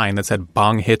a sign that said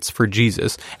 "Bong hits for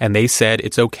Jesus," and they said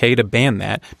it's okay to ban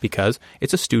that because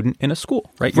it's a student in a school,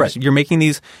 right? You're making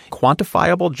these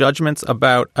quantifiable judgments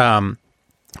about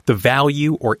the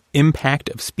value or impact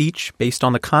of speech based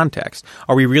on the context.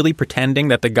 Are we really pretending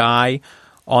that the guy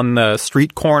on the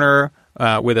street corner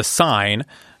with a sign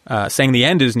saying the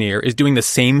end is near is doing the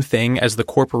same thing as the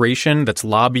corporation that's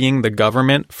lobbying the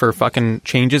government for fucking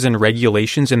changes in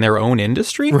regulations in their own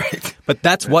industry? Right. But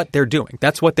that's what they're doing.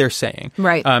 That's what they're saying.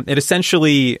 Right. It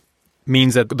essentially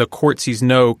means that the court sees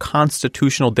no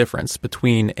constitutional difference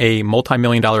between a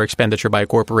multi-million-dollar expenditure by a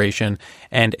corporation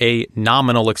and a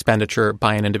nominal expenditure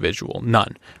by an individual.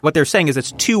 None. What they're saying is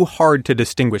it's too hard to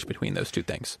distinguish between those two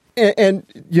things. And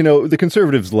the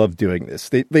conservatives love doing this.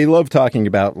 They love talking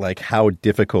about how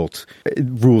difficult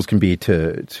rules can be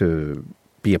to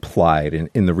be applied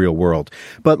in the real world.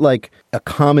 But a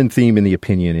common theme in the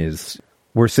opinion is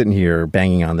we're sitting here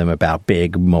banging on them about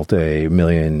big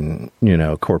multi-million,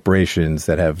 corporations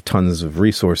that have tons of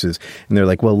resources. And they're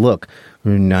like, well, look,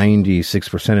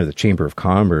 96% of the Chamber of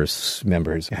Commerce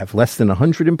members have less than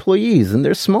 100 employees and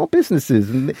they're small businesses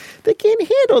and they can't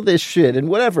handle this shit and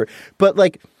whatever. But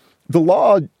the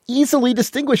law easily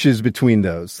distinguishes between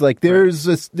those. There's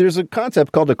a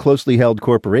concept called a closely held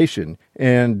corporation,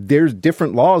 and there's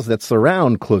different laws that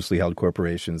surround closely held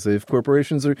corporations. If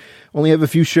corporations only have a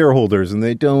few shareholders and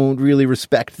they don't really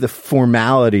respect the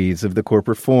formalities of the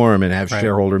corporate form and have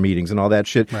shareholder meetings and all that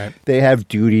shit, they have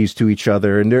duties to each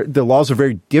other, and the laws are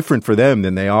very different for them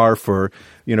than they are for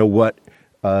what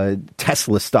a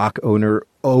Tesla stock owner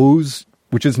owes,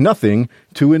 which is nothing,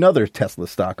 to another Tesla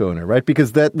stock owner, right?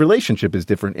 Because that relationship is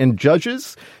different. And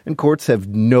judges and courts have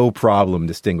no problem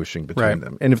distinguishing between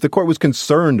them. And if the court was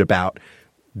concerned about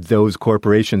those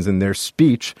corporations and their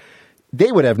speech, they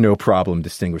would have no problem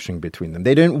distinguishing between them.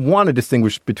 They didn't want to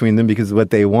distinguish between them because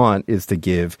what they want is to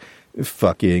give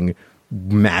fucking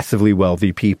massively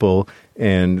wealthy people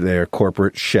and their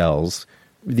corporate shells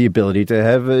the ability to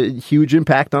have a huge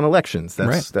impact on elections.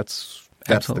 That's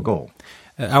the goal.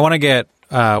 I want to get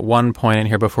one point in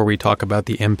here before we talk about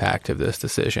the impact of this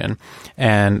decision,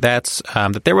 and that's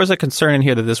that there was a concern in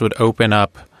here that this would open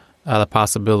up the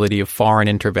possibility of foreign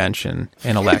intervention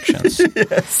in elections.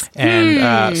 Yes.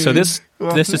 And so this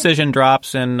decision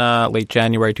drops in late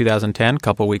January 2010. A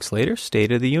couple weeks later,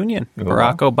 State of the Union.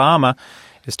 Barack Obama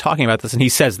is talking about this, and he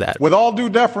says that. With all due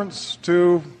deference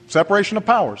to separation of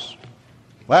powers,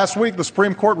 last week the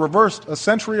Supreme Court reversed a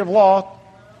century of law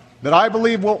that I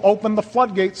believe will open the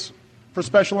floodgates for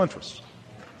special interests,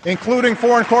 including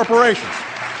foreign corporations,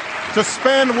 to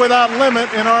spend without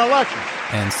limit in our elections.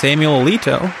 And Samuel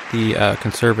Alito, the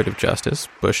conservative justice,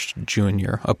 Bush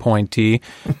Jr. appointee,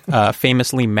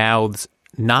 famously mouths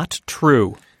Not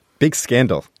true. Big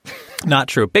scandal. Not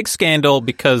true. Big scandal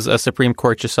because a Supreme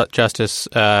Court justice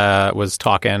was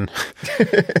talking.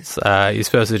 He's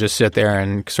supposed to just sit there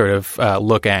and sort of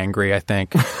look angry, I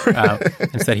think.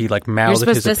 Instead, he mouthed his opinion.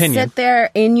 You're supposed to sit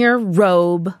there in your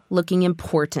robe looking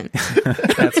important.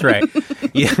 That's right.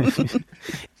 Yeah.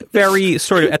 Very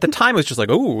sort of, at the time, it was just like,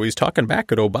 oh, he's talking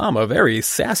back at Obama. Very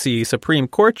sassy Supreme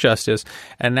Court justice.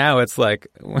 And now it's like,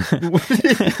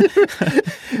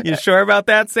 you sure about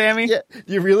that, Sammy? Yeah.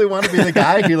 You really want to be the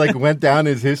guy who went down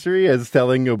his history as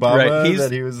telling Obama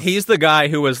that he was... He's the guy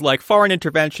who was like, foreign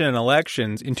intervention in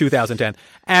elections in 2010.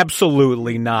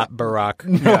 Absolutely not, Barack.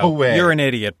 No way. You're an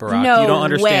idiot, Barack. No you don't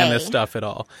understand way. this stuff at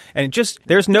all. And just,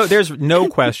 there's no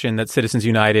question that Citizens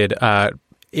United...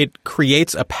 it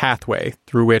creates a pathway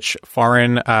through which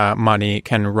foreign money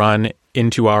can run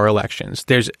into our elections.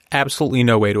 There's absolutely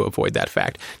no way to avoid that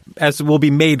fact. As will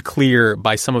be made clear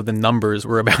by some of the numbers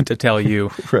we're about to tell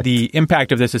you, right. The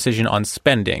impact of this decision on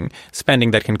spending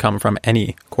that can come from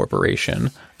any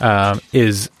corporation,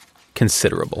 is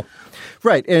considerable.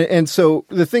 Right. And so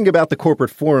the thing about the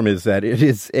corporate form is that it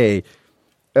is a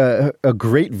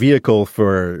great vehicle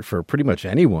for pretty much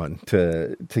anyone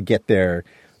to get their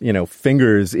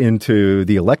fingers into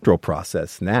the electoral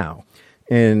process now.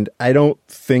 And I don't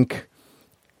think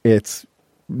it's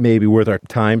maybe worth our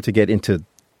time to get into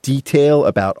detail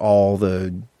about all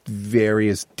the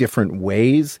various different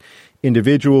ways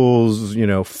individuals,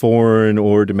 foreign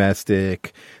or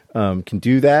domestic, can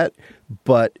do that.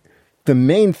 But the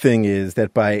main thing is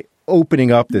that by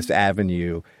opening up this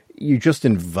avenue, you just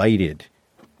invited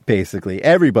basically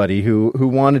everybody who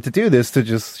wanted to do this to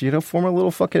just, form a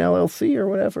little fucking LLC or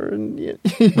whatever. And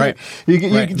right. You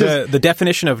can just... The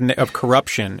definition of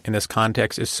corruption in this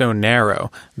context is so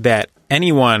narrow that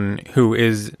anyone who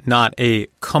is not a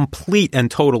complete and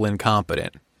total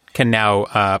incompetent can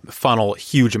now funnel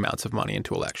huge amounts of money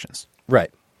into elections.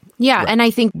 Right. Yeah, right. And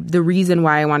I think the reason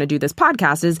why I want to do this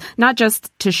podcast is not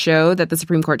just to show that the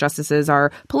Supreme Court justices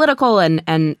are political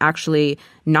and actually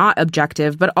not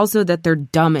objective, but also that they're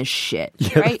dumb as shit,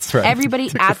 right? That's right. Everybody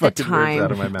Took at the fucking time... words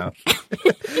out of my mouth.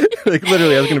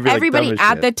 Literally, I was going to be everybody dumb as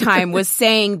at shit. the time was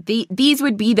saying these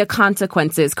would be the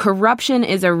consequences. Corruption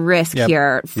is a risk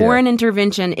here. Foreign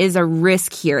intervention is a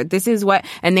risk here. This is what...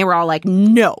 And they were all like,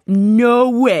 no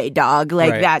way, dog.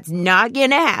 That's not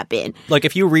going to happen.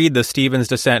 If you read the Stevens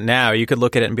dissent now, you could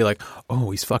look at it and be like,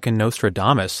 oh, he's fucking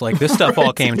Nostradamus. This stuff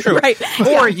all came true. Right.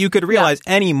 Or you could realize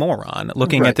any moron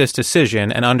looking at this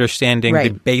decision and understanding the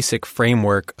basic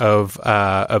framework of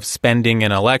spending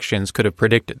in elections could have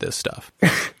predicted this stuff.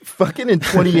 Fucking in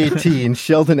 2018,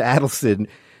 Sheldon Adelson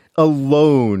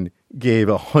alone gave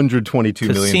 $122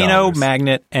 million. Casino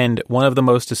magnate and one of the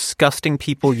most disgusting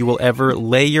people you will ever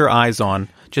lay your eyes on.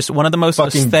 Just one of the most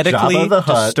fucking aesthetically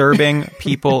disturbing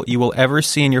people you will ever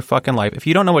see in your fucking life. If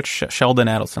you don't know what Sheldon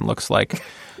Adelson looks like,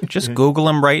 just Google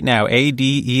him right now.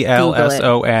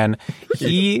 Adelson.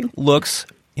 He looks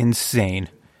insane.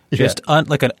 Just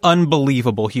like an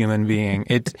unbelievable human being.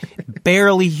 It's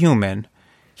barely human.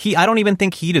 I don't even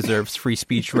think he deserves free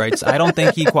speech rights. I don't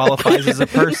think he qualifies as a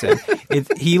person.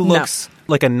 He looks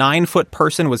like a 9-foot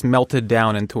person was melted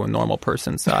down into a normal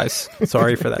person size.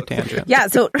 Sorry for that tangent. Yeah,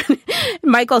 so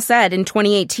Michael said in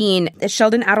 2018,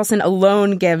 Sheldon Adelson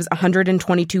alone gives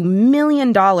 $122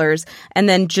 million. And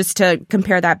then just to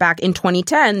compare that back, in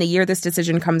 2010, the year this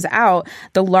decision comes out,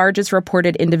 the largest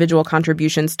reported individual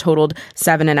contributions totaled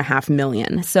 $7.5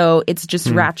 million. So it's just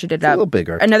ratcheted up. A little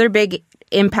bigger. Another big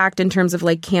impact in terms of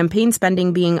campaign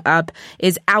spending being up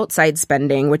is outside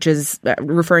spending, which is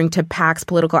referring to PACs,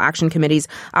 political action committees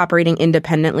operating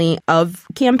independently of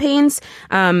campaigns.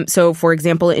 So, for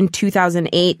example, in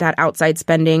 2008, that outside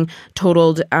spending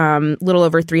totaled little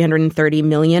over $330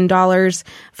 million.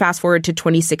 Fast forward to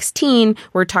 2016,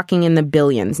 we're talking in the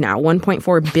billions now,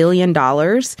 $1.4 billion.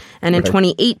 And in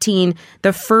 2018,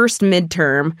 the first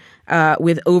midterm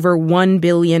with over $1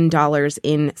 billion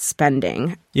in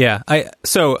spending. Yeah.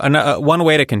 So one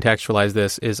way to contextualize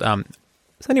this is,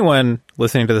 has anyone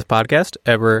listening to this podcast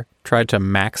ever tried to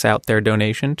max out their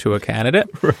donation to a candidate?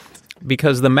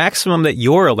 Because the maximum that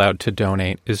you're allowed to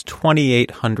donate is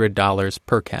 $2,800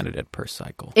 per candidate per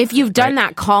cycle. If you've done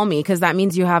that, call me, because that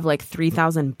means you have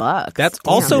 $3,000. That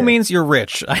also means you're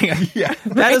rich.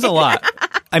 That is a lot.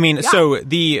 I mean, so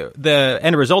the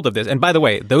end result of this, and by the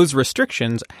way, those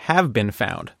restrictions have been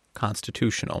found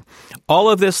constitutional. All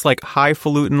of this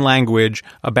highfalutin language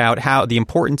about how the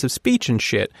importance of speech and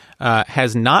shit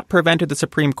has not prevented the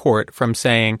Supreme Court from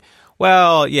saying,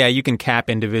 well, yeah, you can cap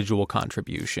individual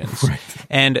contributions. Right.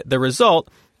 And the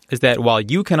result, is that while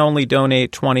you can only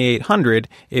donate $2,800,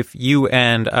 if you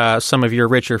and some of your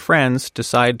richer friends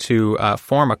decide to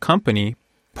form a company,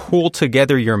 pool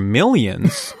together your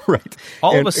millions, right?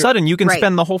 All of a sudden, you can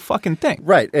spend the whole fucking thing.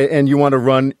 Right. And you want to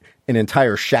run an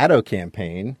entire shadow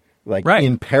campaign, like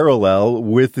in parallel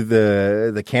with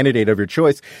the candidate of your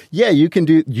choice. Yeah, you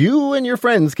and your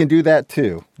friends can do that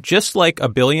too. Just like a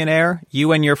billionaire,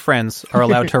 you and your friends are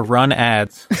allowed to run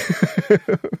ads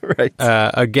right.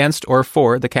 Against or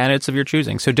for the candidates of your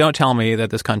choosing. So don't tell me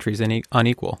that this country is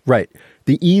unequal. Right.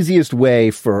 The easiest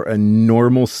way for a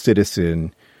normal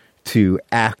citizen to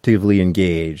actively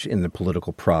engage in the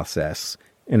political process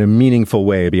in a meaningful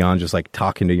way beyond just like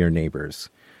talking to your neighbors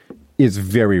is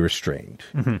very restrained.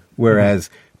 Mm-hmm.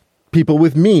 Whereas people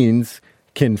with means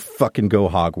can fucking go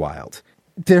hog wild.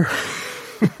 They're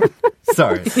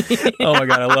sorry. Oh my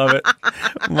God, I love it.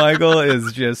 Michael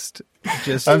is just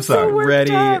I'm sorry.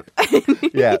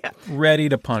 Ready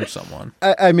to punch someone.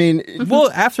 I mean, well,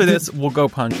 after this, we'll go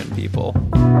punching people.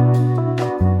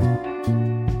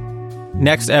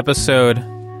 Next episode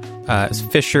is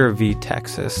Fisher v.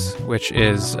 Texas, which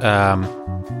is,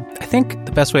 I think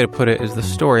the best way to put it is the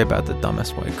story about the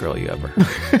dumbest white girl you ever heard.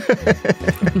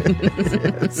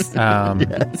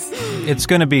 Yes. It's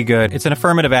going to be good. It's an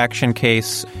affirmative action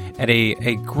case and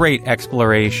a great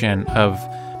exploration of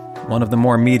one of the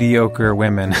more mediocre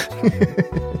women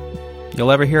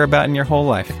you'll ever hear about in your whole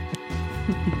life.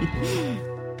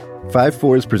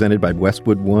 5-4 is presented by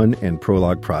Westwood One and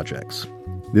Prologue Projects.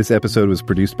 This episode was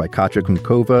produced by Katja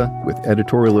Kumkova with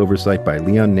editorial oversight by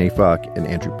Leon Neyfakh and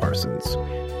Andrew Parsons.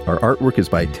 Our artwork is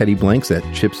by Teddy Blanks at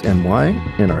Chips NY,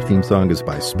 and our theme song is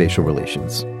by Spatial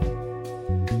Relations.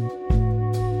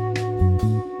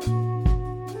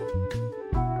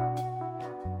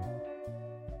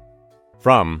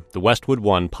 From the Westwood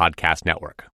One Podcast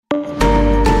Network.